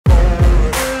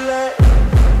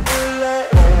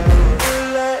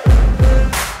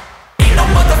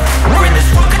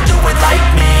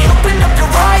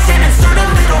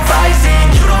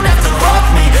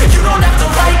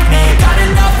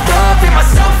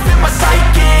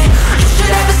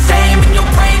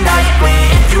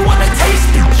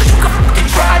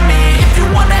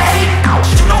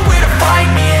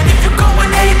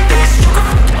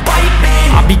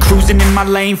in my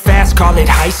lane fast, call it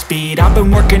high speed. I've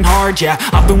been working hard, yeah,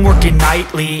 I've been working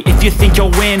nightly. If you think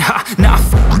you'll win, ha, nah,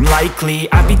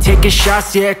 likely. I be taking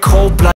shots, yeah, cold blood.